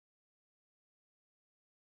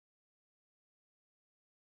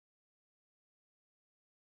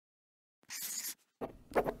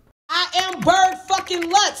Bird fucking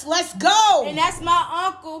Lutz. Let's go. And that's my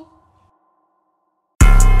uncle.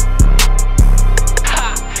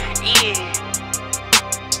 Ha, yeah.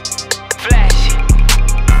 Flash.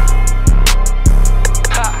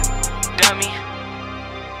 Ha, dummy.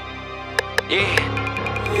 Yeah.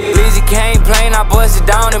 Lizzie came plain, I bust it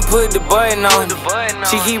down and put the button on it.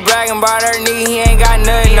 She keep bragging about her nigga, he ain't got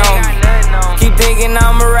nothing on me. Keep thinking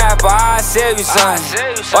I'm a rapper, I'll sell you something.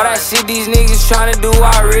 All that shit these niggas tryna do,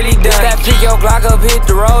 I really done. That pick your Glock up, hit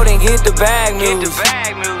the road and get the bag news.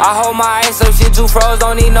 I hold my ice up, shit too froze,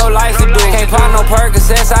 don't need no lights to do. Can't pop no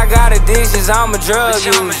Percocets, I got addictions, I'm a drug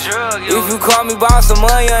user. If you call me about some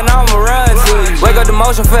money, and I'ma run to you. Wake up the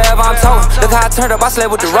motion forever, I'm told. Look how I turned up, I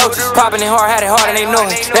slept with the roaches. Popping it hard, had it hard and they know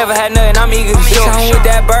it. Never had nothing, I'm eager to show. I'm with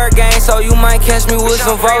that bird gang, so you might catch me with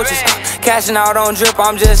some vultures. Cashing out on drip,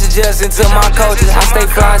 I'm just adjusting to my coaches. I stay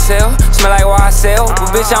fly sell, smell like YFL,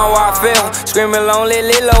 but bitch I'm YFL. Screaming lonely,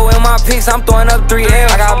 Lilo in my pics, I'm throwing up 3L.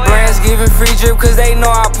 I got brands giving free drip cause they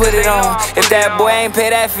know I put it on. If that boy ain't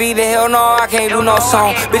pay that fee, then hell no, I can't do no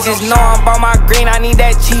song. Bitches know I'm about my green, I need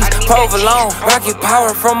that cheese, provolone. Rocket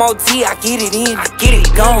power from OT, I get it in, I get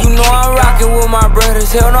it gone. You know I'm rocking with my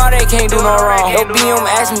brothers, hell no, they can't do no wrong. Yo, BM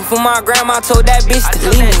asked me for my grandma, told that bitch to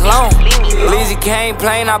leave me alone. Lizzie came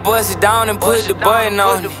plain, I bust it down and put the button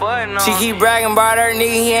on it. She keep bragging about her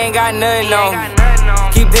nigga, he ain't got nothing on me.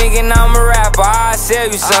 Keep thinking I'm a rapper, I'll sell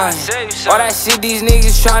you something. All that shit these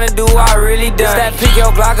niggas tryna do, I really done. That pick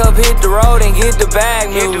your Glock up, hit the road and get the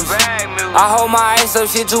bag news. I hold my ice up,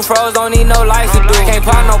 shit too froze, don't need no lights to do. Can't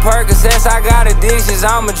pop no Percocets, I got addictions,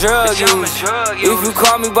 I'm a drug user. If you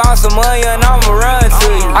call me about some money, and I'ma run to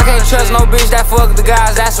you. I can't trust no bitch that fuck the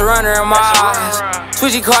guys, that's a runner in my eyes.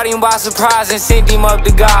 Twitchy caught him by surprise and sent him up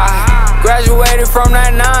to God. Graduated from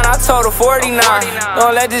that 9, I told her 49.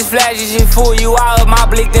 Don't let this flashy shit fool you, I up my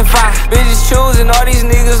blick then fire. Bitches choosing, all these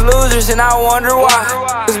niggas losers, and I wonder why.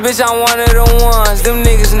 Cause bitch, I'm one of the ones, them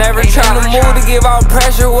niggas never try. In the mood to give out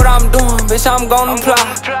pressure, what I'm doing, bitch, I'm gon'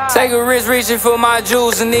 apply. Take a risk reaching for my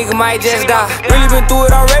jewels, a nigga might just die. Really been through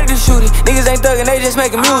it already to shoot it. Niggas ain't thuggin', they just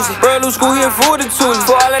making music. Brand new school, he in food to tune.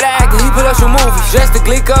 For all of that acting, he put up some movies. Dressed to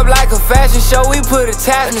click up like a fashion show, we put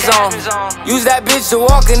attachments on him. Use that bitch to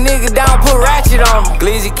walk a nigga down, put ratchet on him.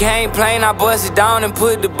 Glizzy came plain, I bust it down and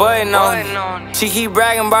put the button on it. She keep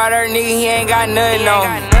bragging about her nigga, he ain't got nothing on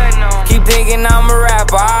me. Keep thinking I'm a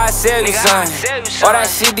rapper, I'll sell you something. All that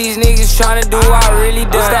shit these niggas tryna do, I really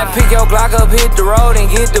done. That pick your Glock up, hit the road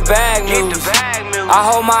and get the bag news. I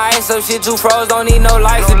hold my ice up, shit too froze, don't need no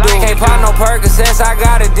lights to do. Can't pop no Percocets, I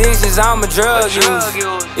got addictions, I'm a drug user.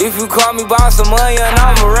 If you call me about some money, and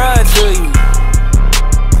I'ma run to you.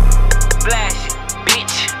 Flash,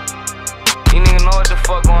 bitch. You niggas know what the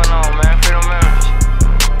fuck going on, man. Freedom members.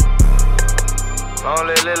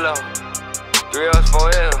 Lonely Lilo. 3Ls,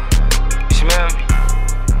 4L. You smell me?